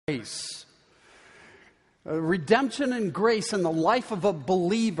grace. Redemption and grace in the life of a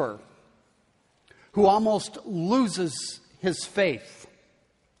believer who almost loses his faith.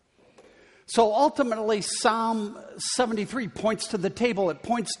 So ultimately, Psalm 73 points to the table. It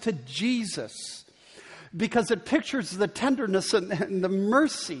points to Jesus because it pictures the tenderness and the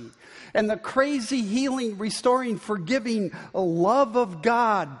mercy and the crazy healing, restoring, forgiving love of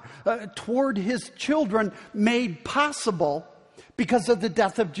God toward his children made possible because of the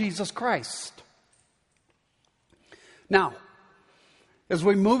death of Jesus Christ. Now, as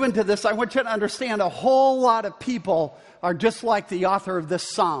we move into this, I want you to understand a whole lot of people are just like the author of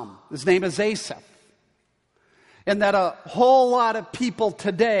this psalm. His name is Asaph. And that a whole lot of people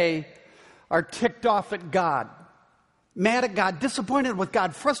today are ticked off at God, mad at God, disappointed with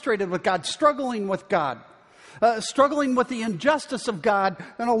God, frustrated with God, struggling with God, struggling with the injustice of God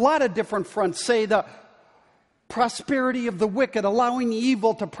on a lot of different fronts. Say the prosperity of the wicked, allowing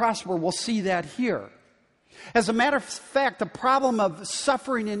evil to prosper. We'll see that here. As a matter of fact, the problem of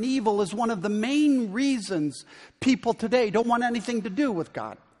suffering and evil is one of the main reasons people today don't want anything to do with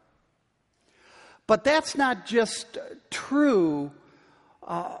God. But that's not just true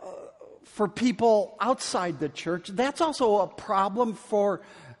for people outside the church. That's also a problem for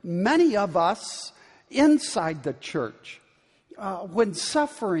many of us inside the church. When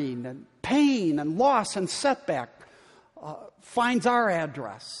suffering and pain and loss and setback finds our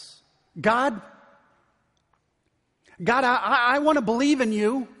address. God, I want to believe in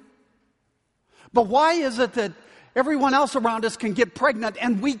you, but why is it that everyone else around us can get pregnant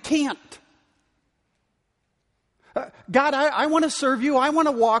and we can't? God, I want to serve you. I want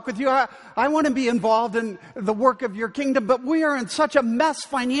to walk with you. I want to be involved in the work of your kingdom, but we are in such a mess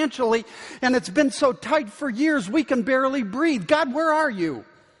financially, and it's been so tight for years we can barely breathe. God, where are you?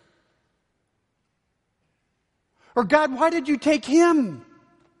 Or God, why did you take him?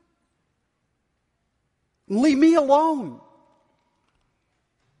 Leave me alone.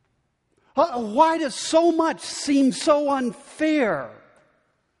 Why does so much seem so unfair?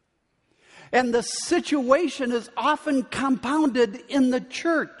 And the situation is often compounded in the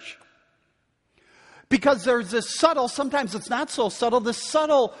church. Because there's this subtle, sometimes it's not so subtle, this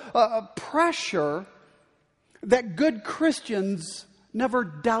subtle pressure that good Christians never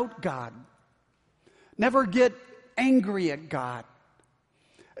doubt God, never get angry at God,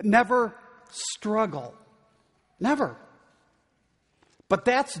 never struggle. Never. But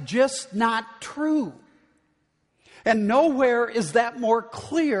that's just not true. And nowhere is that more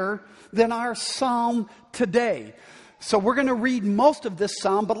clear than our psalm today. So we're going to read most of this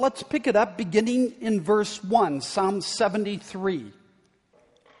psalm, but let's pick it up beginning in verse 1, Psalm 73.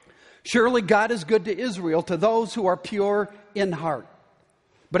 Surely God is good to Israel, to those who are pure in heart.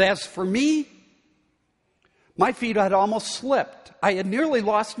 But as for me, my feet had almost slipped. I had nearly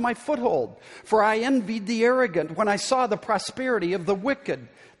lost my foothold, for I envied the arrogant when I saw the prosperity of the wicked.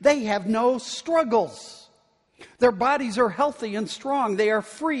 They have no struggles. Their bodies are healthy and strong. They are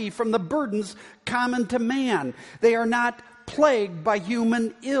free from the burdens common to man. They are not plagued by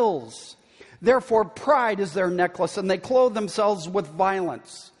human ills. Therefore, pride is their necklace, and they clothe themselves with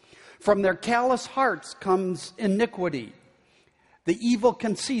violence. From their callous hearts comes iniquity. The evil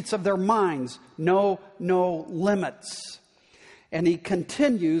conceits of their minds know no limits. And he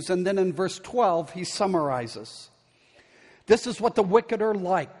continues, and then in verse 12, he summarizes. This is what the wicked are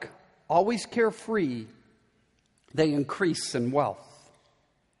like, always carefree. They increase in wealth.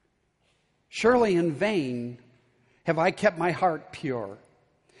 Surely in vain have I kept my heart pure.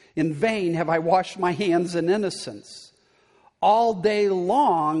 In vain have I washed my hands in innocence. All day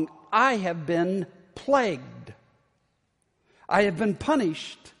long I have been plagued. I have been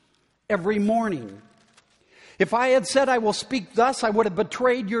punished every morning. If I had said I will speak thus, I would have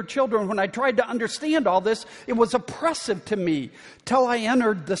betrayed your children. When I tried to understand all this, it was oppressive to me till I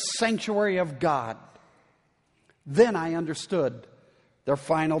entered the sanctuary of God. Then I understood their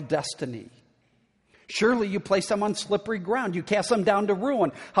final destiny. Surely you place them on slippery ground. You cast them down to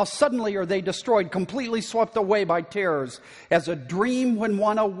ruin. How suddenly are they destroyed, completely swept away by terrors, as a dream when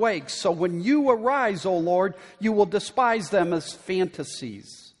one awakes. So when you arise, O Lord, you will despise them as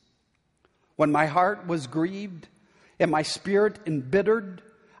fantasies. When my heart was grieved and my spirit embittered,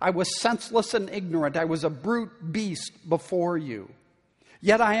 I was senseless and ignorant. I was a brute beast before you.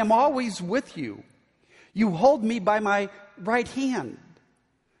 Yet I am always with you. You hold me by my right hand.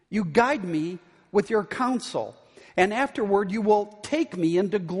 You guide me with your counsel, and afterward you will take me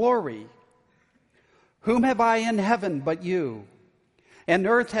into glory. Whom have I in heaven but you? And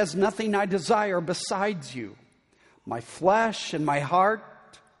earth has nothing I desire besides you. My flesh and my heart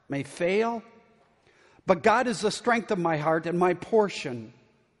may fail, but God is the strength of my heart and my portion.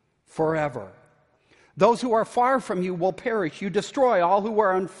 forever. Those who are far from you will perish. You destroy all who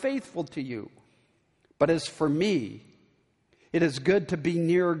are unfaithful to you. But as for me, it is good to be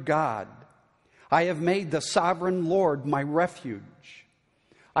near God. I have made the sovereign Lord my refuge.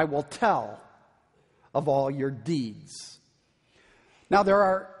 I will tell of all your deeds. Now there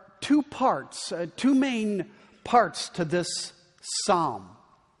are two main parts to this psalm.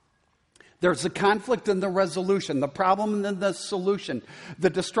 There's the conflict and the resolution, the problem and then the solution, the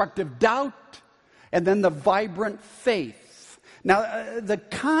destructive doubt, and then the vibrant faith. Now, the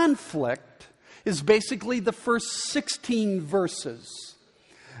conflict is basically the first 16 verses.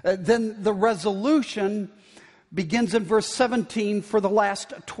 Then the resolution begins in verse 17 for the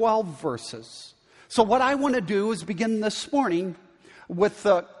last 12 verses. So what I want to do is begin this morning with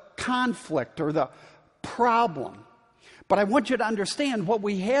the conflict or the problem. But I want you to understand what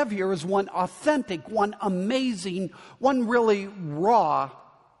we have here is one authentic, one amazing, one really raw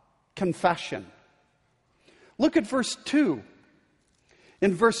confession. Look at verse 2.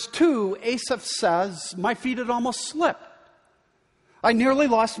 In verse 2, Asaph says, my feet had almost slipped. I nearly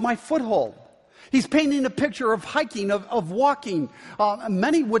lost my foothold. He's painting a picture of hiking, of walking.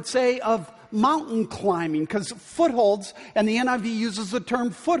 Many would say of mountain climbing, because footholds, and the NIV uses the term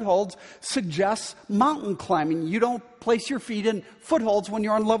footholds, suggests mountain climbing. You don't place your feet in footholds when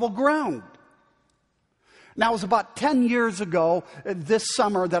you're on level ground. Now, it was about 10 years ago this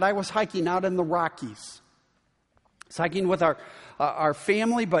summer that I was hiking out in the Rockies. I was hiking with our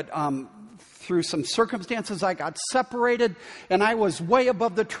family, but through some circumstances I got separated, and I was way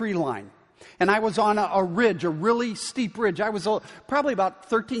above the tree line. And I was on a ridge, a really steep ridge. I was probably about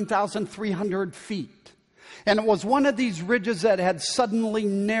 13,300 feet. And it was one of these ridges that had suddenly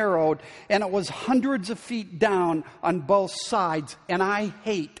narrowed, and it was hundreds of feet down on both sides. And I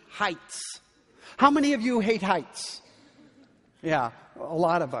hate heights. How many of you hate heights? Yeah, a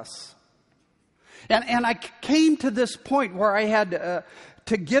lot of us. And I came to this point where I had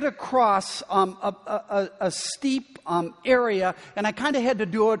to get across a steep area, and I kind of had to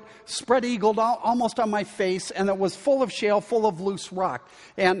do it spread-eagled almost on my face, and it was full of shale, full of loose rock.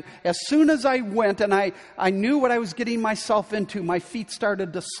 And as soon as I went and I knew what I was getting myself into, my feet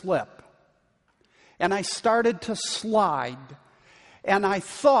started to slip. And I started to slide. And I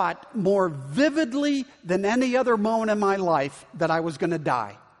thought more vividly than any other moment in my life that I was going to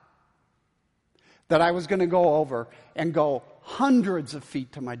die. That I was going to go over and go hundreds of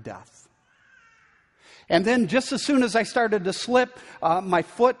feet to my death. And then just as soon as I started to slip, my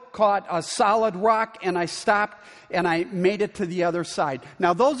foot caught a solid rock and I stopped and I made it to the other side.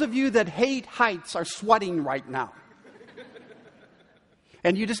 Now, those of you that hate heights are sweating right now.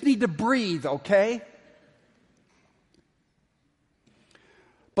 And you just need to breathe, okay?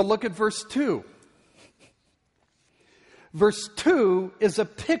 But look at verse 2. Verse 2 is a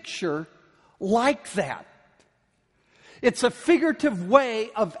picture like that. It's a figurative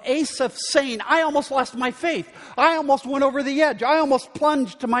way of Asaph saying, I almost lost my faith. I almost went over the edge. I almost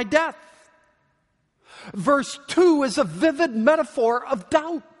plunged to my death. Verse 2 is a vivid metaphor of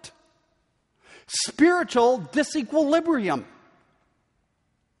doubt. Spiritual disequilibrium.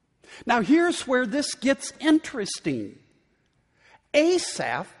 Now here's where this gets interesting.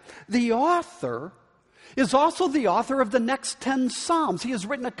 Asaph, the author, is also the author of the next 10 Psalms. He has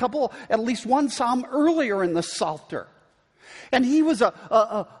written at least one Psalm earlier in the Psalter. And he was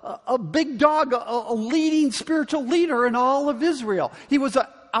a big dog, a leading spiritual leader in all of Israel. He was an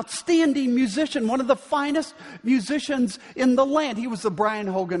outstanding musician, one of the finest musicians in the land. He was the Brian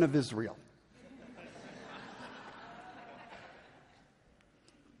Hogan of Israel.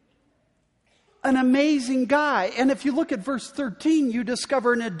 An amazing guy. And if you look at verse 13, you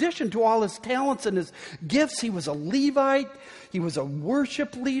discover in addition to all his talents and his gifts, he was a Levite, he was a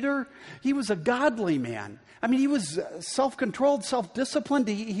worship leader, he was a godly man. I mean, he was self-controlled, self-disciplined,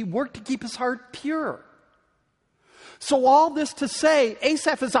 he worked to keep his heart pure. So all this to say,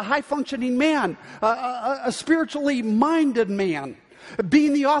 Asaph is a high-functioning man, a spiritually minded man.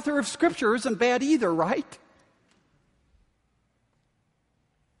 Being the author of Scripture isn't bad either, right?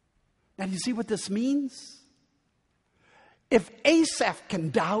 Now, do you see what this means? If Asaph can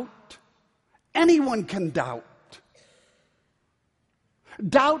doubt, anyone can doubt.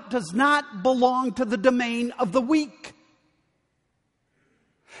 Doubt does not belong to the domain of the weak.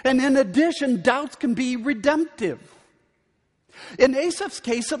 And in addition, doubts can be redemptive. In Asaph's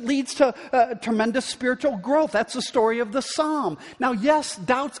case, it leads to tremendous spiritual growth. That's the story of the psalm. Now, yes,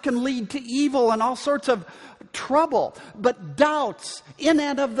 doubts can lead to evil and all sorts of trouble. But doubts in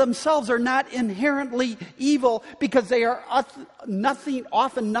and of themselves are not inherently evil because they are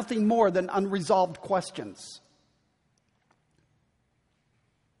often nothing more than unresolved questions.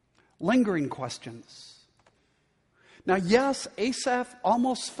 lingering questions. Now, yes, Asaph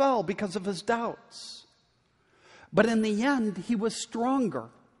almost fell because of his doubts. But in the end, he was stronger.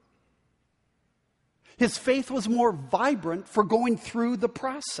 His faith was more vibrant for going through the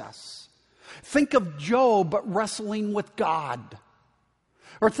process. Think of Job wrestling with God.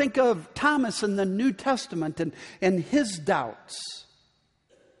 Or think of Thomas in the New Testament and his doubts.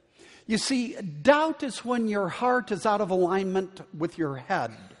 You see, doubt is when your heart is out of alignment with your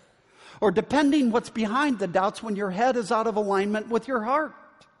head. Or depending what's behind the doubts, when your head is out of alignment with your heart.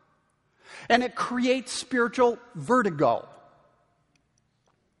 And it creates spiritual vertigo.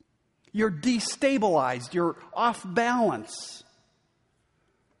 You're destabilized. You're off balance.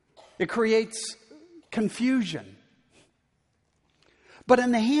 It creates confusion. But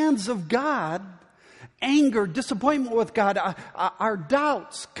in the hands of God, anger, disappointment with God, our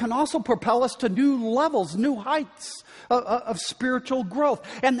doubts can also propel us to new levels, new heights of spiritual growth.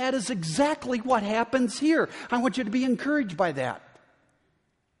 And that is exactly what happens here. I want you to be encouraged by that.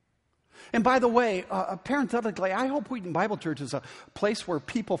 And by the way, parenthetically, I hope Wheaton Bible Church is a place where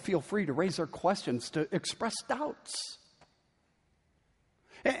people feel free to raise their questions, to express doubts.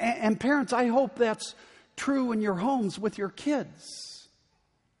 And parents, I hope that's true in your homes with your kids.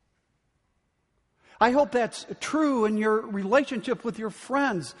 I hope that's true in your relationship with your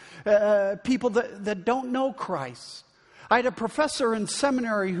friends, people that don't know Christ. I had a professor in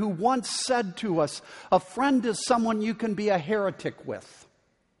seminary who once said to us, a friend is someone you can be a heretic with.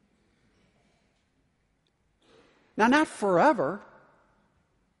 Now, not forever,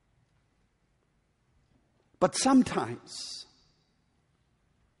 but sometimes.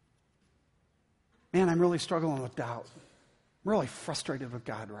 Man, I'm really struggling with doubt. I'm really frustrated with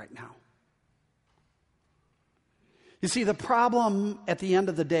God right now. You see, the problem at the end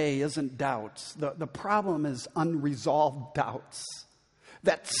of the day isn't doubts. The problem is unresolved doubts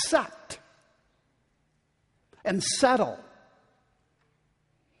that set and settle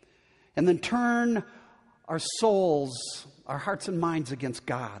and then turn our souls, our hearts and minds against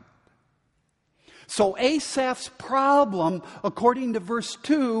God. So Asaph's problem, according to verse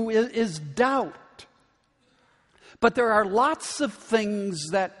 2, is doubt. But there are lots of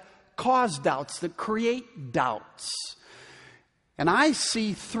things that cause doubts, that create doubts. And I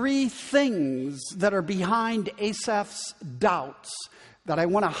see three things that are behind Asaph's doubts that I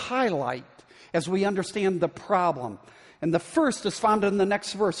want to highlight as we understand the problem. And the first is found in the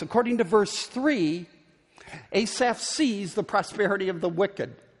next verse. According to verse 3, Asaph sees the prosperity of the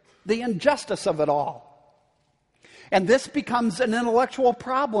wicked, the injustice of it all. And this becomes an intellectual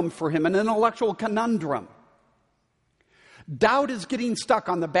problem for him, an intellectual conundrum. Doubt is getting stuck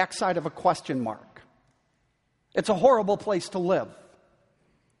on the backside of a question mark. It's a horrible place to live.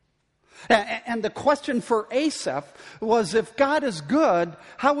 And the question for Asaph was, if God is good,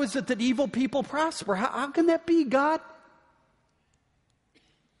 how is it that evil people prosper? How can that be, God?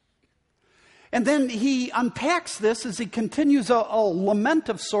 And then he unpacks this as he continues a lament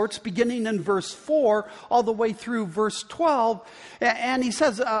of sorts, beginning in verse 4 all the way through verse 12. And he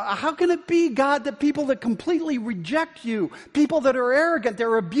says, how can it be, God, that people that completely reject you, people that are arrogant,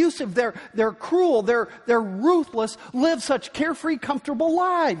 they're abusive, they're cruel, they're ruthless, live such carefree, comfortable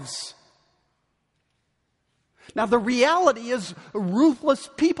lives? Now, the reality is ruthless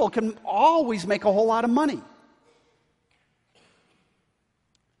people can always make a whole lot of money.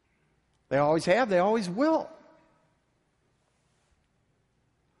 They always have, they always will.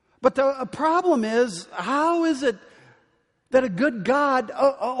 But the problem is, how is it that a good God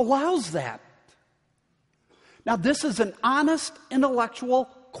allows that? Now, this is an honest intellectual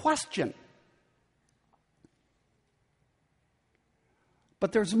question.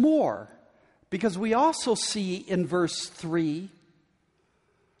 But there's more, because we also see in verse 3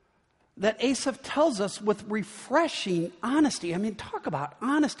 that Asaph tells us with refreshing honesty. I mean, talk about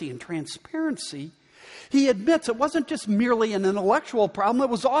honesty and transparency. He admits it wasn't just merely an intellectual problem,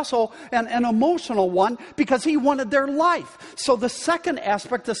 it was also an emotional one, because he wanted their life. So the second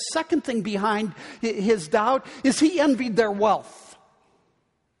aspect, the second thing behind his doubt, is he envied their wealth,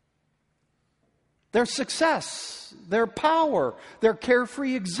 their success, their power, their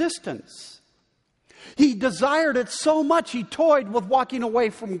carefree existence. He desired it so much he toyed with walking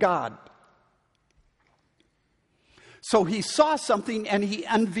away from God. So he saw something and he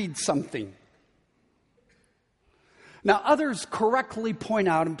envied something. Now, others correctly point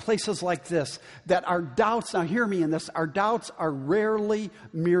out in places like this that our doubts, now hear me in this, our doubts are rarely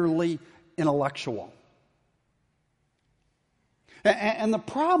merely intellectual. And the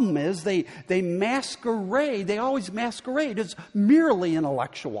problem is they masquerade, they always masquerade as merely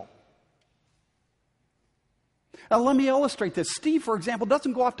intellectual. Now, let me illustrate this. Steve, for example,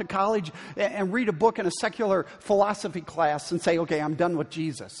 doesn't go off to college and read a book in a secular philosophy class and say, okay, I'm done with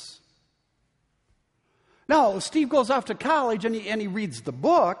Jesus. No, Steve goes off to college and he reads the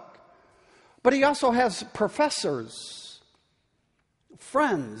book, but he also has professors,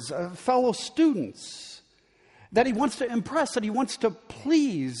 friends, fellow students that he wants to impress, that he wants to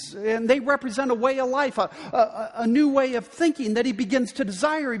please. And they represent a way of life, a new way of thinking that he begins to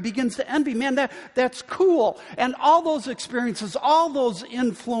desire, he begins to envy. Man, that's cool. And all those experiences, all those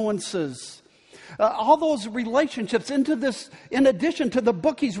influences, all those relationships in addition to the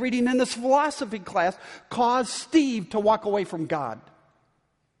book he's reading in this philosophy class, cause Steve to walk away from God.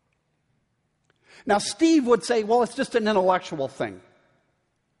 Now, Steve would say, well, it's just an intellectual thing.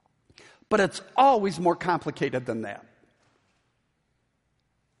 But it's always more complicated than that.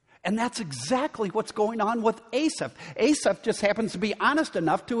 And that's exactly what's going on with Asaph. Asaph just happens to be honest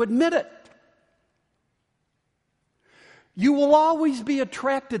enough to admit it. You will always be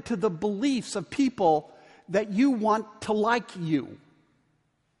attracted to the beliefs of people that you want to like you.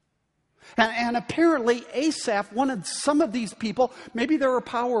 And apparently Asaph wanted some of these people, maybe there were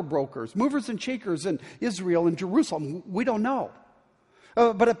power brokers, movers and shakers in Israel and Jerusalem, we don't know.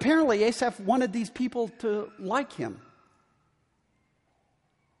 But apparently Asaph wanted these people to like him.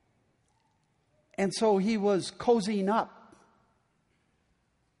 And so he was cozying up.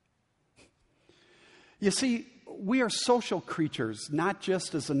 You see, we are social creatures, not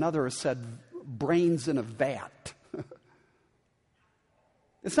just, as another has said, brains in a vat.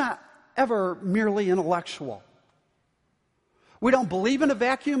 It's not ever merely intellectual. We don't believe in a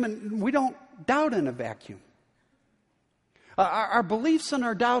vacuum and we don't doubt in a vacuum. Our beliefs and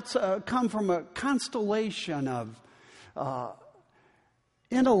our doubts come from a constellation of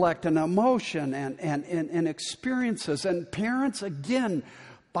intellect and emotion and experiences. And parents, again,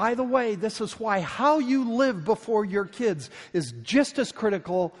 by the way, this is why how you live before your kids is just as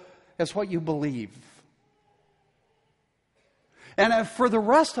critical as what you believe. And for the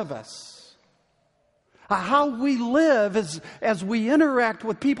rest of us, how we live as we interact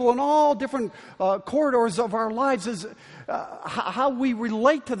with people in all different corridors of our lives is how we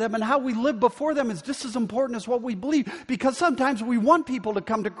relate to them and how we live before them is just as important as what we believe. Because sometimes we want people to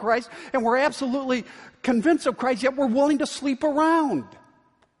come to Christ and we're absolutely convinced of Christ, yet we're willing to sleep around.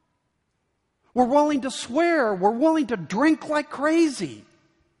 We're willing to swear. We're willing to drink like crazy.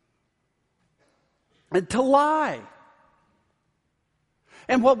 And to lie.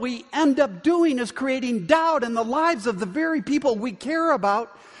 And what we end up doing is creating doubt in the lives of the very people we care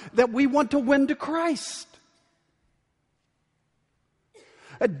about that we want to win to Christ.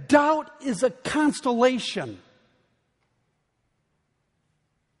 A doubt is a constellation.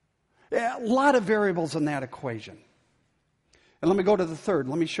 A lot of variables in that equation. And let me go to the third.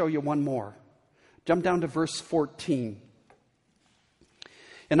 Let me show you one more. Jump down to verse 14.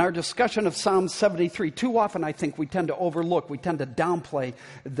 In our discussion of Psalm 73, too often I think we tend to overlook, we tend to downplay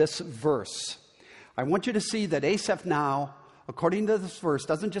this verse. I want you to see that Asaph now, according to this verse,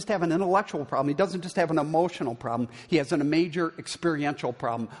 doesn't just have an intellectual problem. He doesn't just have an emotional problem. He has a major experiential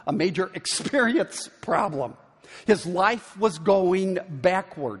problem, a major experience problem. His life was going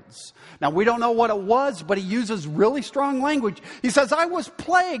backwards. Now, we don't know what it was, but he uses really strong language. He says, I was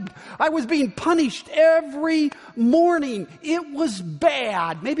plagued. I was being punished every morning. It was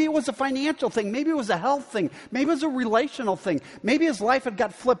bad. Maybe it was a financial thing. Maybe it was a health thing. Maybe it was a relational thing. Maybe his life had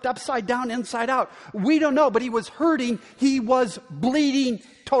got flipped upside down, inside out. We don't know, but he was hurting. He was bleeding,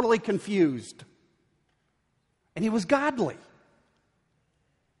 totally confused. And he was godly.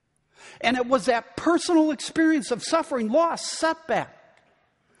 And it was that personal experience of suffering, loss, setback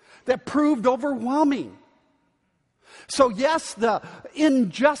that proved overwhelming. So yes, the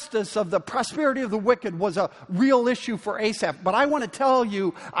injustice of the prosperity of the wicked was a real issue for Asaph. But I want to tell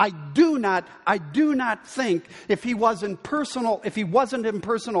you, I do not think if he wasn't in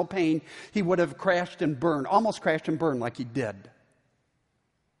personal pain, he would have crashed and burned, almost crashed and burned like he did.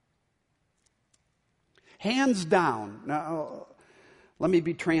 Hands down. Now, let me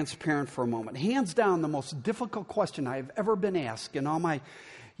be transparent for a moment. Hands down, the most difficult question I have ever been asked in all my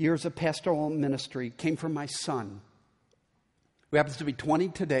years of pastoral ministry came from my son, who happens to be 20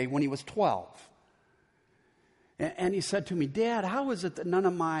 today, when he was 12. And he said to me, Dad, how is it that none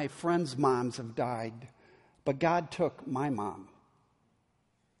of my friends' moms have died, but God took my mom?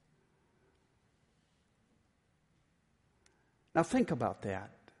 Now think about that.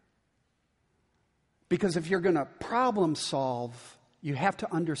 Because if you're going to problem solve, you have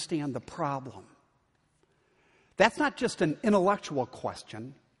to understand the problem. That's not just an intellectual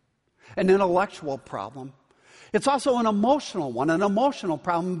question, an intellectual problem. It's also an emotional one, an emotional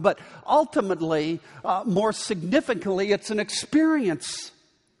problem, but ultimately, more significantly, it's an experience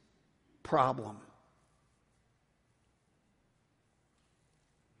problem.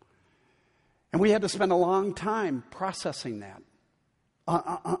 And we had to spend a long time processing that,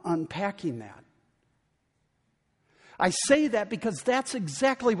 unpacking that. I say that because that's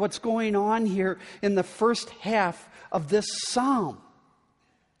exactly what's going on here in the first half of this psalm.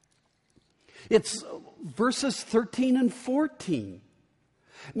 It's verses 13 and 14.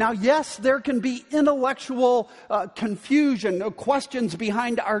 Now, yes, there can be intellectual confusion, questions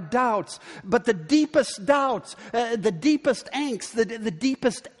behind our doubts, but the deepest doubts, the deepest angst, the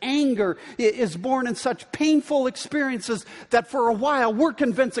deepest anger is born in such painful experiences that for a while we're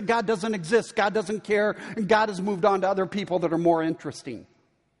convinced that God doesn't exist, God doesn't care, and God has moved on to other people that are more interesting.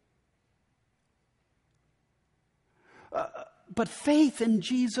 But faith in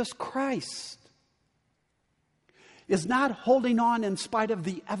Jesus Christ is not holding on in spite of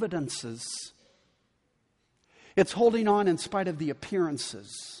the evidences. It's holding on in spite of the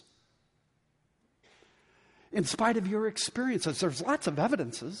appearances. In spite of your experiences. There's lots of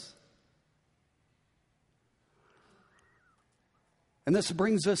evidences. And this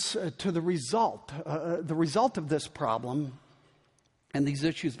brings us to the result of this problem and these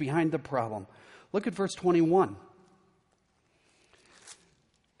issues behind the problem. Look at verse 21.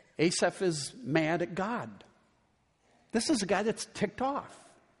 Asaph is mad at God. This is a guy that's ticked off.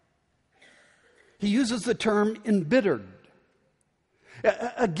 He uses the term embittered.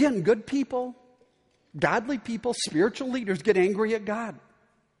 Again, good people, godly people, spiritual leaders get angry at God.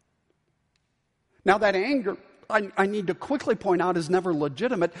 Now that anger, I need to quickly point out, is never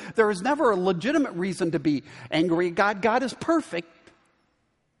legitimate. There is never a legitimate reason to be angry at God. God is perfect.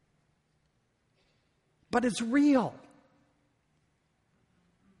 But it's real.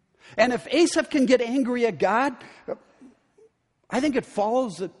 And if Asaph can get angry at God, I think it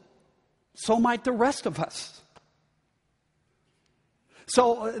follows that so might the rest of us.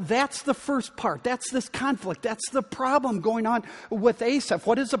 So that's the first part. That's this conflict. That's the problem going on with Asaph.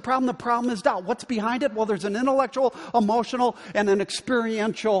 What is the problem? The problem is doubt. What's behind it? Well, there's an intellectual, emotional, and an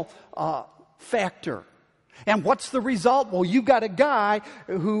experiential factor. And what's the result? Well, you've got a guy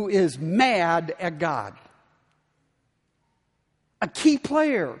who is mad at God. A key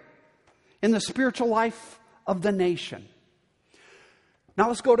player in the spiritual life of the nation. Now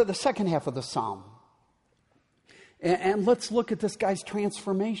let's go to the second half of the psalm. And let's look at this guy's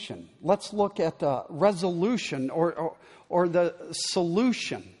transformation. Let's look at the resolution or the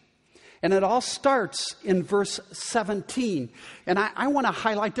solution. And it all starts in verse 17. And I want to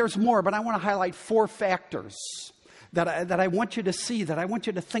highlight, there's more, but I want to highlight 4 factors that I want you to see, that I want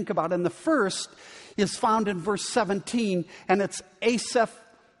you to think about. And the first is found in verse 17, and it's Asaph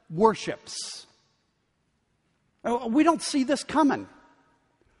worships. We don't see this coming.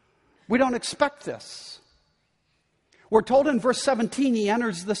 We don't expect this. We're told in verse 17 he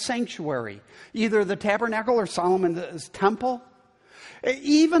enters the sanctuary, either the tabernacle or Solomon's temple.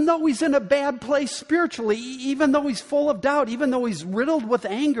 Even though he's in a bad place spiritually, even though he's full of doubt, even though he's riddled with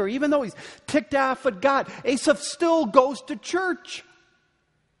anger, even though he's ticked off at God, Asaph still goes to church.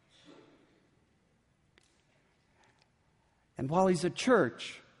 And while he's at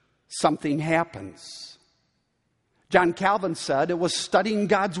church, something happens. John Calvin said it was studying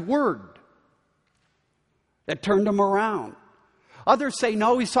God's Word that turned him around. Others say,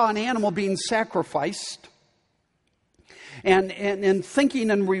 no, he saw an animal being sacrificed. And in thinking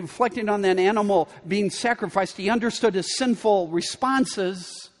and reflecting on that animal being sacrificed, he understood his sinful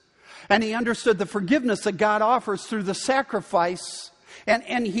responses. And he understood the forgiveness that God offers through the sacrifice.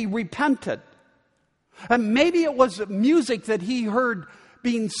 And he repented. And maybe it was music that he heard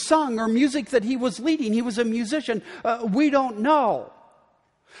being sung or music that he was leading. He was a musician. We don't know.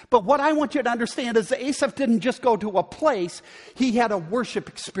 But what I want you to understand is that Asaph didn't just go to a place. He had a worship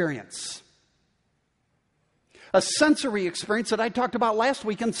experience. A sensory experience that I talked about last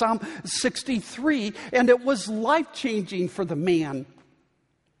week in Psalm 63. And it was life-changing for the man.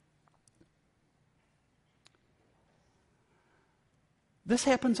 This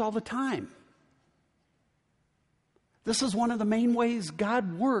happens all the time. This is one of the main ways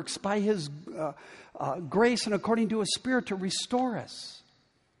God works by His grace and according to His Spirit to restore us.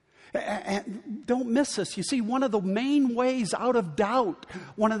 And don't miss this. You see, one of the main ways out of doubt,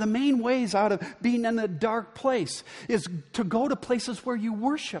 one of the main ways out of being in a dark place is to go to places where you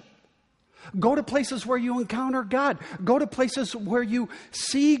worship. Go to places where you encounter God. Go to places where you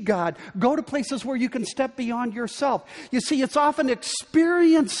see God. Go to places where you can step beyond yourself. You see, it's often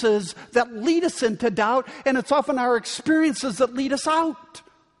experiences that lead us into doubt, and it's often our experiences that lead us out.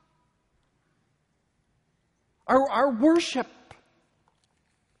 our worship,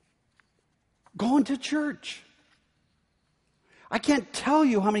 going to church. I can't tell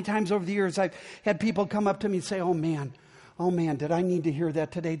you how many times over the years I've had people come up to me and say, oh man, did I need to hear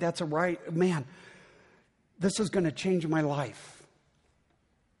that today? That's a right, man, this is going to change my life.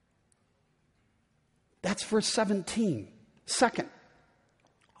 That's verse 17. Second,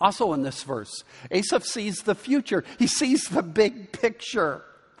 also in this verse, Asaph sees the future. He sees the big picture.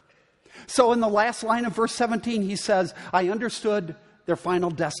 So in the last line of verse 17, he says, I understood their final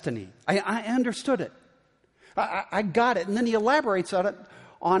destiny. I understood it. I got it. And then he elaborates on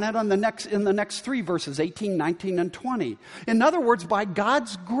it in the next three verses, 18, 19, and 20. In other words, by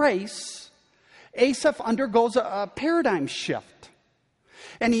God's grace, Asaph undergoes a paradigm shift.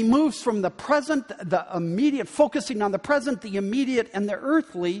 And he moves from the present, the immediate, focusing on the present, the immediate, and the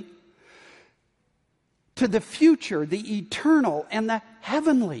earthly, to the future, the eternal, and the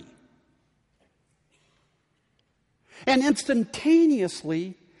heavenly. And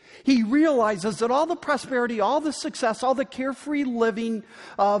instantaneously, he realizes that all the prosperity, all the success, all the carefree living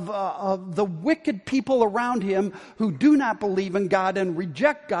of the wicked people around him who do not believe in God and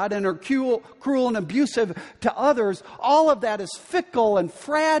reject God and are cruel and abusive to others, all of that is fickle and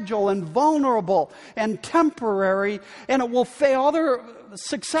fragile and vulnerable and temporary, and it will fade. All their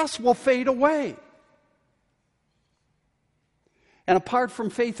success will fade away. And apart from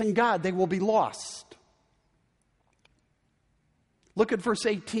faith in God, they will be lost. Look at verse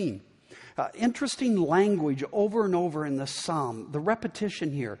 18. Interesting language over and over in this psalm. The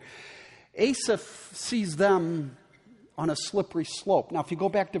repetition here. Asaph sees them on a slippery slope. Now, if you go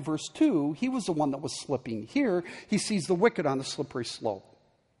back to verse 2, he was the one that was slipping. Here, he sees the wicked on a slippery slope.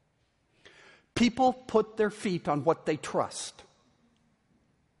 People put their feet on what they trust.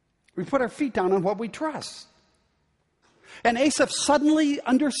 We put our feet down on what we trust. And Asaph suddenly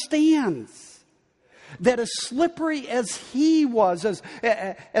understands that as slippery as he was,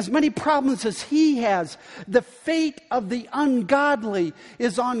 as many problems as he has, the fate of the ungodly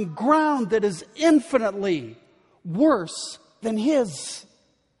is on ground that is infinitely worse than his.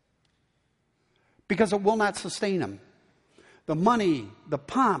 Because it will not sustain him. The money, the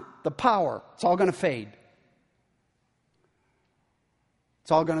pomp, the power, it's all going to fade.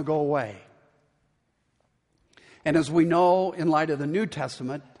 It's all going to go away. And as we know in light of the New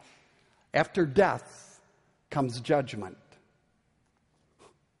Testament, after death comes judgment.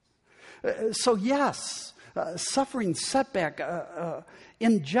 So yes, suffering, setback,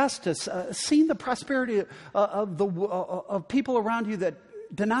 injustice, seeing the prosperity of people around you that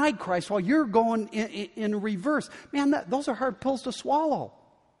denied Christ while you're going in reverse. Man, those are hard pills to swallow.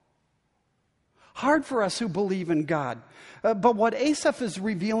 Hard for us who believe in God. But what Asaph is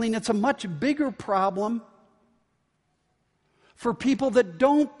revealing, it's a much bigger problem for people that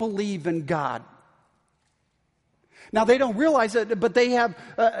don't believe in God. Now, they don't realize it, but they have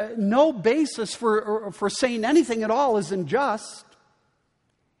no basis for saying anything at all is unjust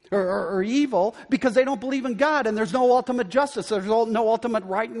or evil because they don't believe in God, and there's no ultimate justice. There's no ultimate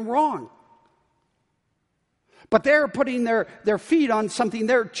right and wrong. But they're putting their feet on something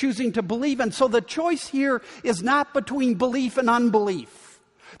they're choosing to believe in. So the choice here is not between belief and unbelief.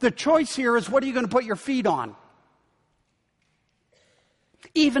 The choice here is, what are you going to put your feet on?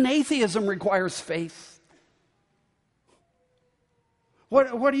 Even atheism requires faith.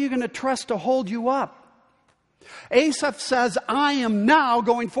 What are you going to trust to hold you up? Asaph says, I am now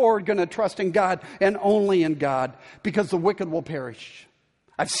going forward going to trust in God and only in God, because the wicked will perish.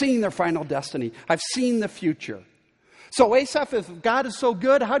 I've seen their final destiny. I've seen the future. So Asaph, if God is so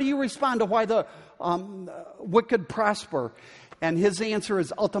good, how do you respond to why the wicked prosper? And his answer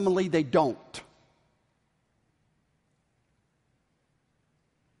is ultimately they don't.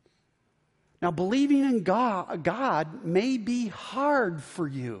 Now, believing in God may be hard for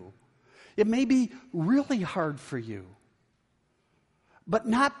you. It may be really hard for you. But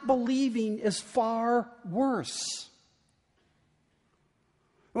not believing is far worse.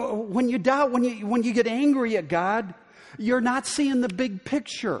 When you doubt, when you get angry at God, you're not seeing the big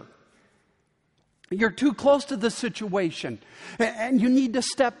picture. You're too close to the situation, and you need to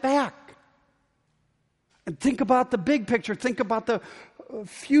step back and think about the big picture. Think about the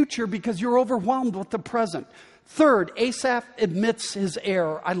future, because you're overwhelmed with the present. Third, Asaph admits his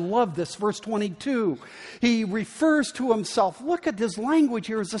error. I love this. Verse 22. He refers to himself. Look at his language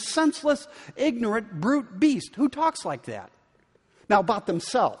here as a senseless, ignorant, brute beast. Who talks like that? Now, about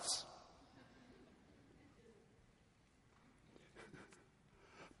themselves.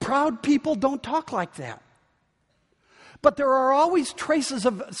 Proud people don't talk like that. But there are always traces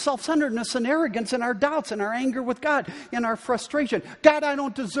of self-centeredness and arrogance in our doubts, in our anger with God, in our frustration. God, I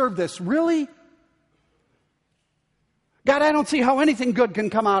don't deserve this. Really? God, I don't see how anything good can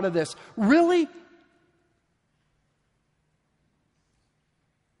come out of this. Really?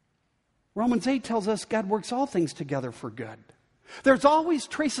 Romans 8 tells us God works all things together for good. There's always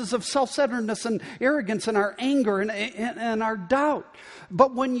traces of self-centeredness and arrogance in our anger and our doubt.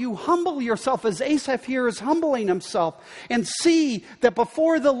 But when you humble yourself, as Asaph here is humbling himself, and see that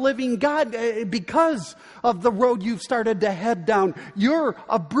before the living God, because of the road you've started to head down, you're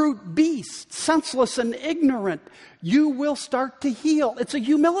a brute beast, senseless and ignorant, you will start to heal. It's a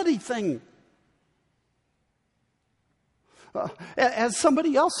humility thing. As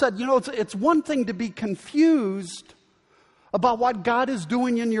somebody else said, it's one thing to be confused about what God is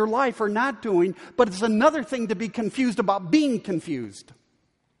doing in your life or not doing, but it's another thing to be confused about being confused.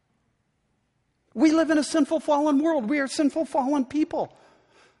 We live in a sinful, fallen world. We are sinful, fallen people.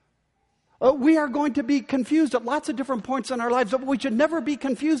 We are going to be confused at lots of different points in our lives, but we should never be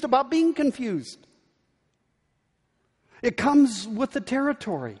confused about being confused. It comes with the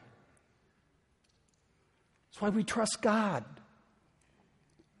territory. That's why we trust God.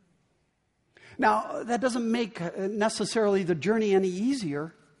 Now, that doesn't make necessarily the journey any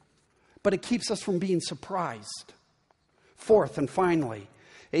easier, but it keeps us from being surprised. Fourth and finally,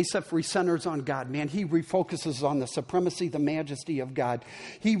 Asaph recenters on God. Man, he refocuses on the supremacy, the majesty of God.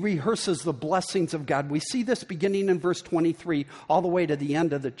 He rehearses the blessings of God. We see this beginning in verse 23 all the way to the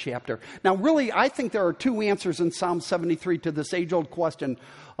end of the chapter. Now, really, I think there are two answers in Psalm 73 to this age-old question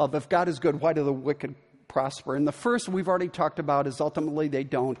of if God is good, why do the wicked prosper? And the first we've already talked about is ultimately they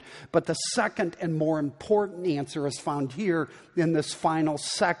don't. But the second and more important answer is found here in this final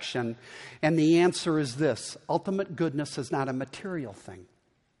section. And the answer is this: ultimate goodness is not a material thing.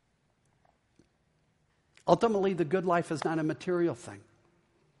 Ultimately, the good life is not a material thing.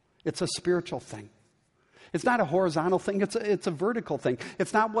 It's a spiritual thing. It's not a horizontal thing. It's a vertical thing.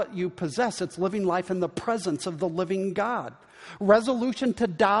 It's not what you possess. It's living life in the presence of the living God. Resolution to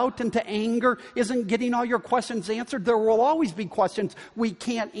doubt and to anger isn't getting all your questions answered. There will always be questions we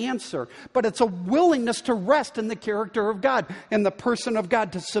can't answer. But it's a willingness to rest in the character of God, in the person of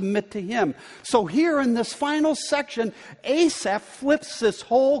God, to submit to Him. So here in this final section, Asaph flips this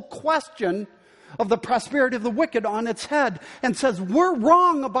whole question of the prosperity of the wicked on its head and says, we're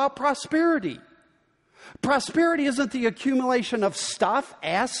wrong about prosperity. Prosperity isn't the accumulation of stuff,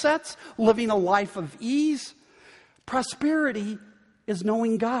 assets, living a life of ease. Prosperity is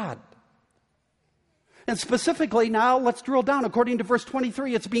knowing God. And specifically now, let's drill down. According to verse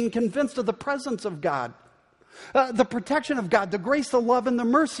 23, it's being convinced of the presence of God, the protection of God, the grace, the love, and the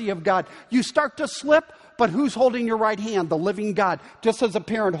mercy of God. You start to slip, but who's holding your right hand? The living God, just as a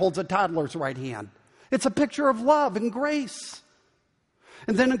parent holds a toddler's right hand. It's a picture of love and grace.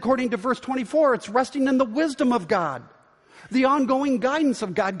 And then according to verse 24, it's resting in the wisdom of God, the ongoing guidance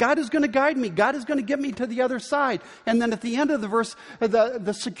of God. God is going to guide me. God is going to get me to the other side. And then at the end of the verse,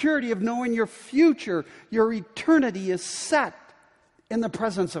 the security of knowing your future, your eternity is set in the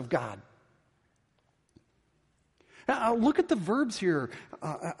presence of God. Look at the verbs here.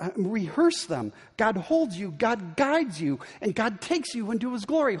 Rehearse them. God holds you, God guides you, and God takes you into His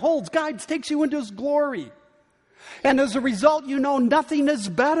glory. Holds, guides, takes you into His glory. And as a result, you know nothing is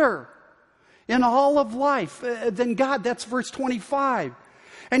better in all of life than God. That's verse 25.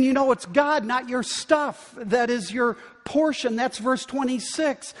 And you know it's God, not your stuff, that is your portion. That's verse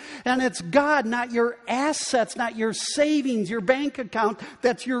 26. And it's God, not your assets, not your savings, your bank account.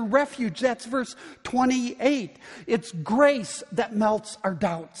 That's your refuge. That's verse 28. It's grace that melts our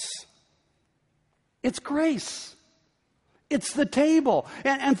doubts. It's grace. It's the table.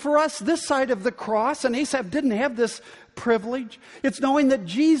 And for us, this side of the cross, and Asaph didn't have this privilege, it's knowing that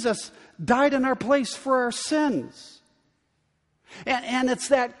Jesus died in our place for our sins. And it's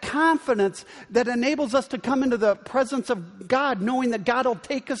that confidence that enables us to come into the presence of God, knowing that God will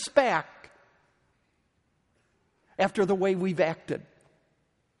take us back after the way we've acted,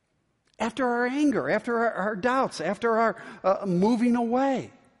 after our anger, after our doubts, after our moving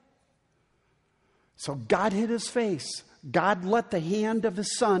away. So God hid His face. God let the hand of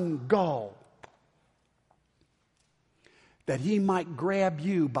His Son go, that He might grab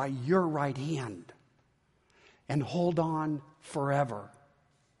you by your right hand and hold on forever.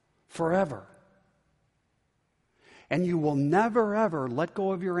 Forever. And you will never ever let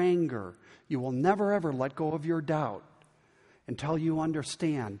go of your anger. You will never ever let go of your doubt until you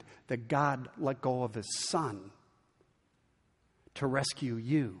understand that God let go of His Son to rescue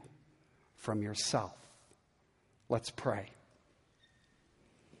you from yourself. Let's pray.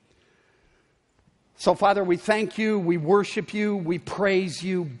 So, Father, we thank You, we worship You, we praise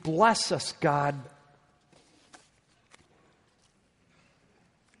You. Bless us, God.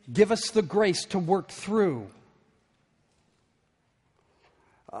 Give us the grace to work through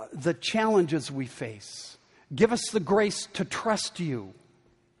the challenges we face. Give us the grace to trust you.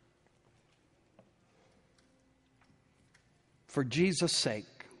 For Jesus' sake,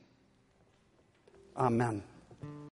 amen.